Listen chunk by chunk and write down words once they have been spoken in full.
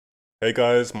Hey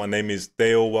guys, my name is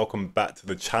Dale. Welcome back to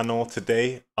the channel.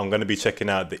 Today I'm going to be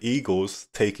checking out the Eagles,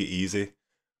 Take It Easy.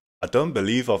 I don't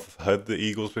believe I've heard the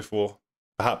Eagles before.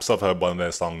 Perhaps I've heard one of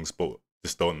their songs, but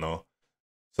just don't know.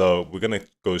 So we're going to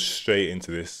go straight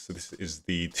into this. So this is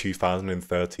the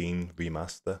 2013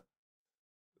 remaster.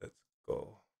 Let's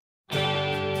go.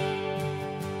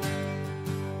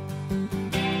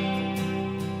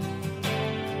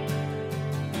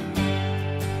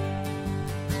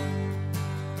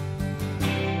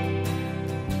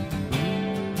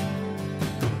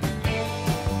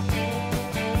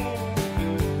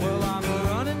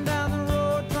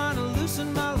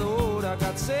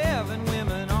 Seven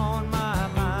women on my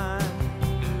mind.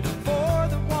 For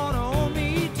the one to own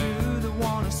me, two, the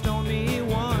one to stone me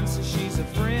once. So she's a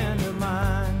friend of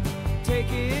mine.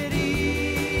 Take it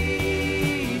easy,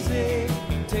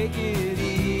 take it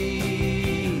easy.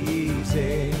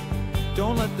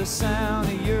 Don't let the sound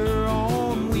of your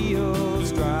own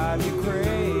wheels drive you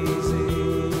crazy.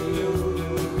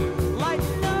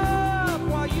 Lighten up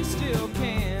while you still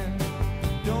can.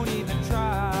 Don't even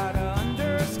try to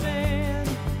understand.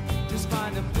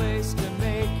 Find a place to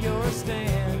make your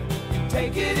stand.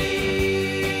 Take it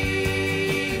easy.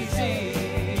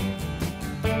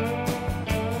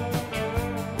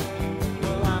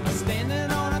 Well, I'm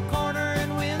standing on a corner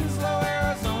in Winslow,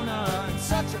 Arizona, and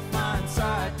such a fine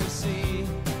sight to see.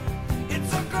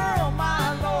 It's a girl,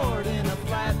 my lord, in a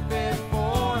flatbed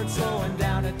Ford, slowing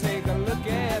down to take a look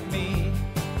at me.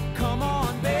 Come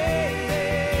on,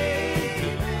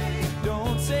 baby,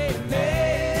 don't say baby.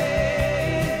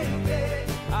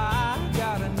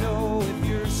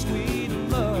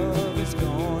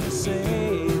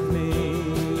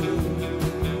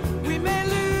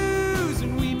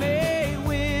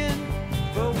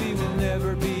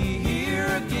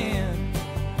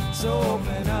 So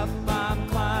open up, I'm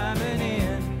climbing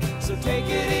in. So take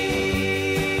it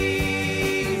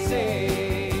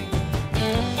easy.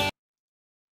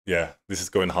 Yeah, this is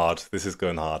going hard. This is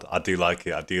going hard. I do like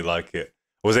it. I do like it.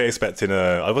 I wasn't expecting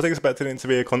it to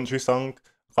be a country song.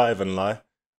 I can't even lie.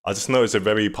 I just know it's a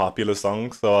very popular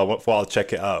song, so thought I'll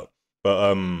check it out.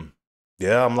 But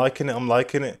yeah, I'm liking it. I'm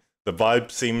liking it. The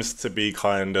vibe seems to be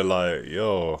kind of like,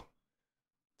 yo,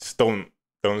 just don't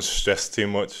stress too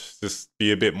much. Just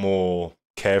be a bit more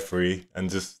carefree and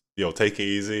just, take it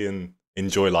easy and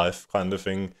enjoy life, kind of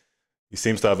thing. He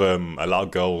seems to have a lot of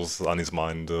girls on his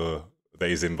mind that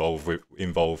he's involved with.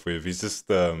 He's just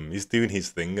he's doing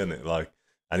his thing, and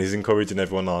and he's encouraging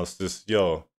everyone else. Just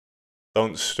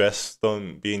don't stress,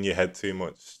 don't be in your head too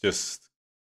much. Just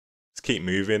keep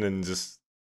moving and just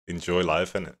enjoy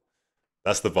life, innit?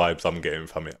 That's the vibes I'm getting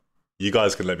from it. You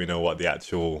guys can let me know what the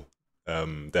actual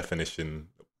definition,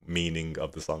 meaning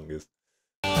of the song is.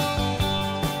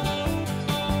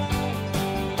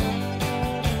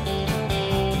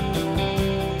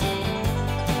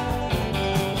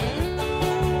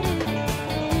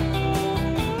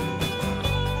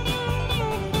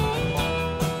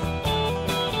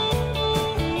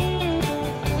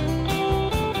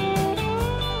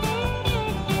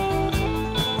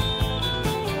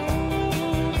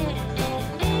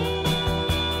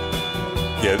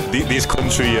 Yeah, these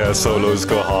country solos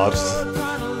go hard.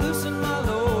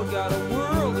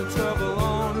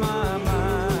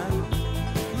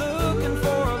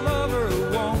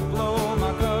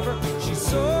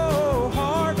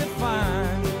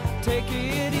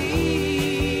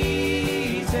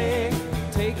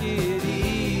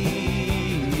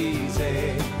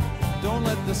 Don't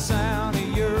let the sound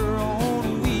of your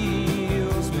own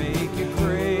wheels make you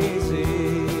crazy.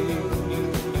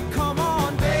 Come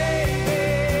on,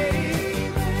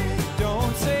 baby,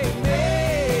 don't say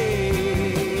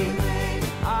maybe.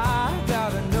 I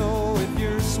gotta know if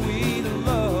your sweet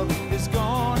love is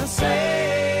gonna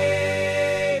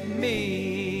save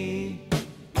me.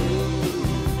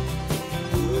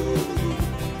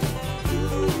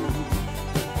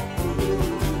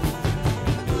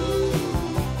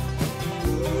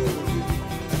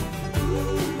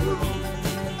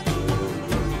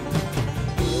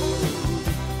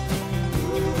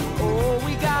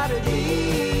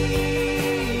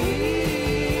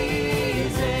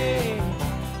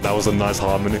 That was a nice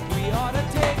harmony.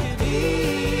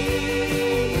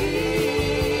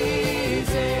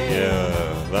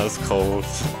 Yeah, that's cold.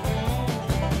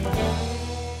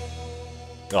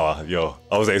 Oh, yo,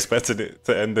 I was expecting it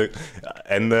to end there.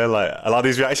 Like a lot of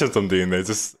these reactions I'm doing,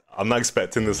 I'm not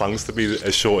expecting the songs to be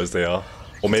as short as they are,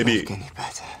 or maybe.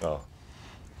 Oh,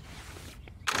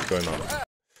 what's going on?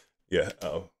 Yeah.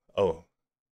 Oh. Go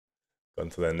on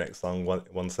to their next song.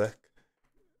 One sec.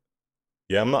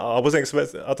 Yeah, I wasn't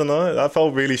expecting. I don't know. That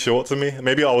felt really short to me.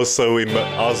 Maybe I was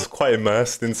I was quite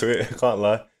immersed into it. I can't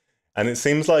lie. And it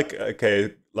seems like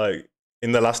okay, like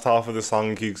in the last half of the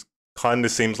song, he kind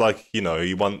of seems like he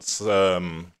wants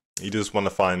he just want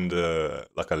to find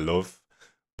like a love,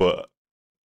 but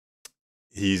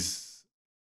he's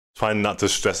trying not to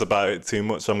stress about it too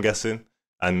much. I'm guessing,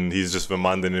 and he's just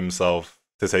reminding himself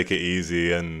to take it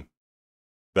easy and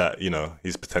that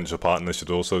his potential partner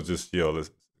should also just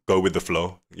go with the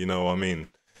flow. You know what I mean?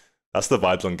 That's the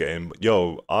vibes I'm getting. But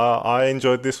yo, I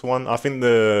enjoyed this one. I think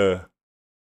the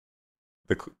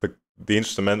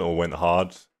instrumental went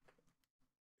hard.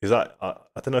 Is that I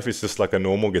don't know if it's just like a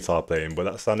normal guitar playing, but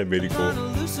that sounded really cool.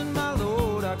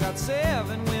 I got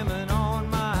 7 women on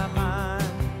my mind.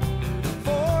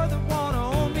 4 that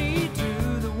wanna own me,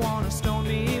 2 that wanna stone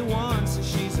me, 1 says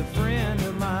she's a friend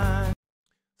of mine.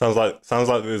 Sounds like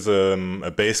there's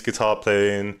a bass guitar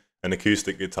playing, an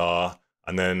acoustic guitar,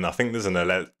 and then I think there's an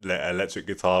electric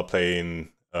guitar playing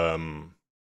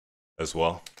as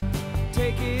well.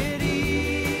 Take it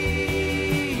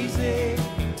easy,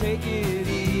 take it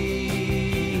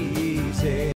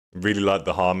easy. Really like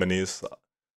the harmonies.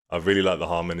 I really like the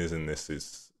harmonies in this.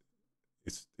 It's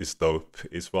dope.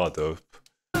 It's raw dope.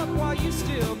 While you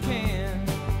still can,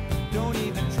 don't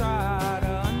even try to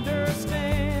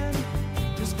understand.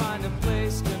 Just find a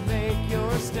place to make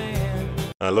your stand.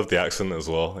 And I love the accent as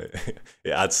well.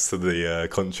 It adds to the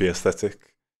country aesthetic.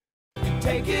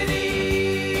 Take it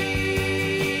easy.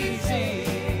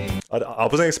 I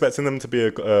wasn't expecting them to be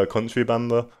a country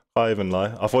band though. Can't even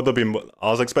lie. I thought I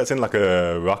was expecting like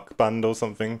a rock band or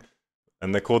something.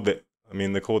 And they're called the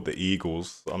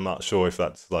Eagles. I'm not sure if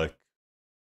that's like,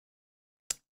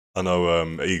 I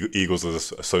know Eagles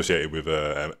is associated with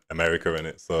America in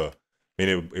it, so I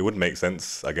mean it would make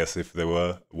sense, I guess, if they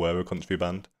were a country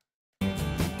band.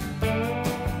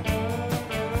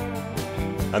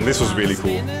 And this was really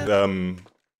cool.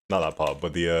 Not that part,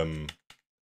 but the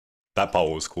that part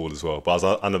was cool as well. But I was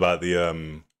on about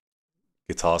the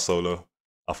guitar solo.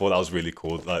 I thought that was really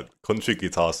cool. Like country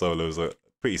guitar solos are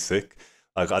pretty sick.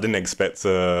 Like I didn't expect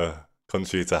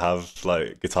country to have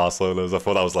like guitar solos. I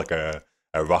thought that was like a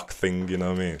rock thing, you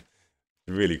know what I mean?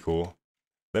 Really cool.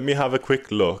 Let me have a quick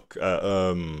look at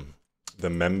the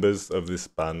members of this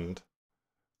band.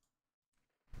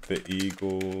 The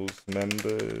Eagles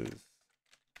members.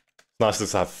 It's nice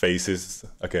to have faces.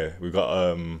 Okay, we've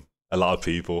got a lot of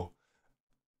people.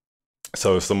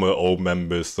 So some were old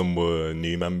members, some were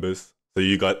new members. So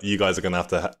you guys are gonna have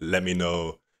to let me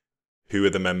know who are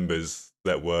the members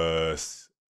that were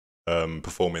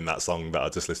performing that song that I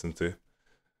just listened to.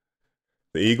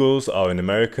 The Eagles are an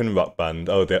American rock band.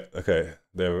 Oh,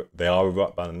 they are a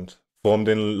rock band formed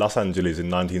in Los Angeles in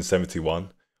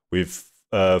 1971 with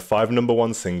 5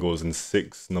 #1 singles and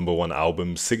 6 #1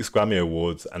 albums, 6 Grammy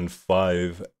Awards, and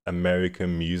 5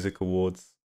 American Music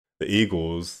Awards. The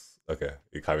Eagles, okay,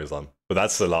 it carries on, but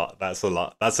that's a lot. That's a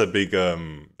lot. That's a big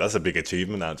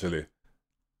achievement actually.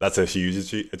 That's a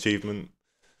huge achievement.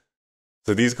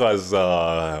 So these guys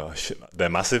they're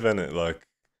massive in it. Like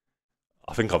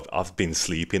I think I've been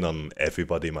sleeping on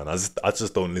everybody, man. I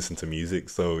just don't listen to music,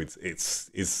 so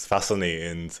it's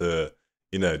fascinating to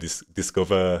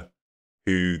discover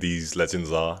who these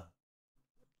legends are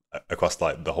across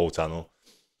like the whole channel.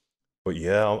 But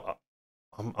yeah,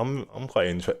 I'm quite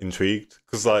intrigued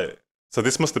because like so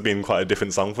this must have been quite a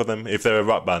different song for them if they're a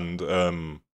rock band.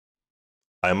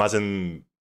 I imagine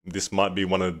this might be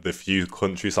one of the few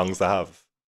country songs they have,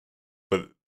 but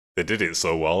they did it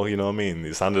so well, you know what I mean?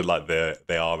 It sounded like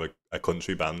they are a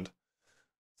country band,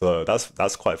 so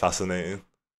that's quite fascinating.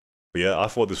 But yeah, I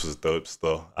thought this was dope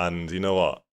stuff, and you know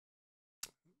what?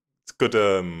 It's good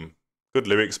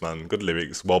lyrics, man. Good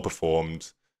lyrics, well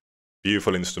performed,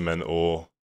 beautiful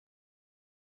instrumental.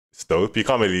 It's dope. You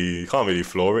can't really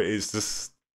floor it. It's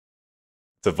just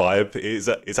it's a vibe.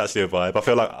 It's actually a vibe. I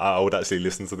feel like I would actually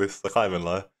listen to this. I can't even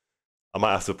lie. I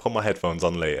might have to put my headphones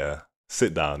on later,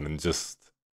 sit down, and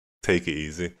just take it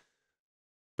easy.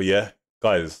 But yeah,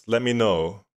 guys, let me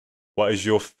know what is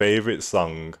your favorite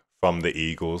song from the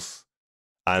Eagles,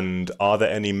 and are there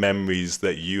any memories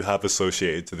that you have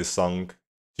associated to this song? Do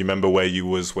you remember where you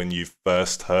was when you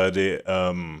first heard it?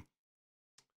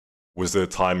 Was there a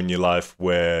time in your life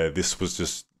where this was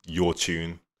just your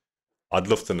tune? I'd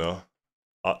love to know.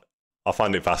 I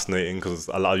find it fascinating because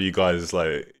a lot of you guys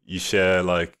like you share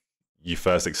like your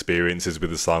first experiences with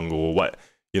the song, or what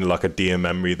like a dear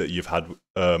memory that you've had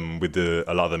with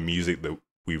a lot of the music that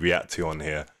we react to on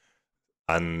here.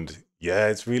 And yeah,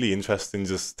 it's really interesting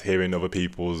just hearing other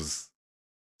people's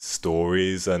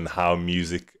stories and how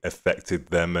music affected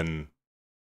them and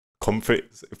comfort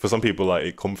for some people, like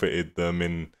it comforted them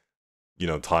in, you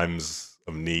know, times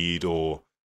of need, or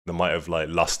they might have like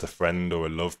lost a friend or a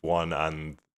loved one,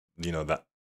 and you know that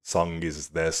song is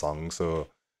their song. So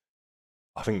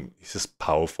I think it's just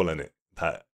powerful in it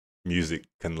that music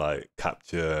can like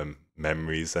capture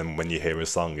memories, and when you hear a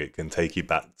song, it can take you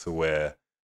back to where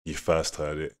you first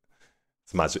heard it.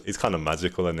 It's magic. It's kind of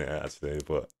magical in it actually.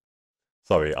 But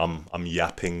sorry, I'm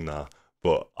yapping now.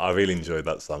 But I really enjoyed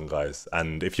that song, guys.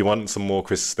 And if you want some more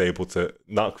Chris Stapleton,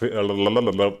 not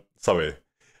sorry,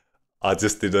 I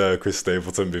just did Chris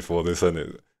Stapleton before this,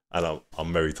 and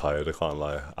I'm very tired. I can't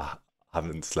lie. I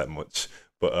haven't slept much.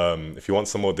 But if you want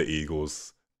some more The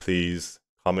Eagles, please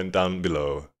comment down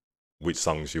below which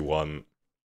songs you want.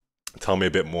 Tell me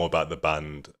a bit more about the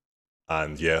band,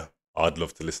 and yeah, I'd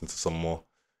love to listen to some more.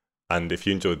 And if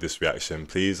you enjoyed this reaction,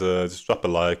 please just drop a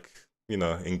like. You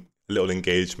know, a little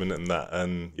engagement and that,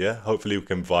 and yeah, hopefully we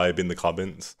can vibe in the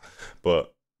comments.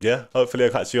 But yeah, hopefully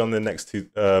I'll catch you on the next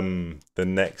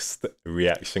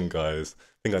reaction, guys.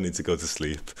 I think I need to go to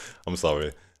sleep. I'm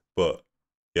sorry, but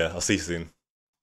yeah, I'll see you soon.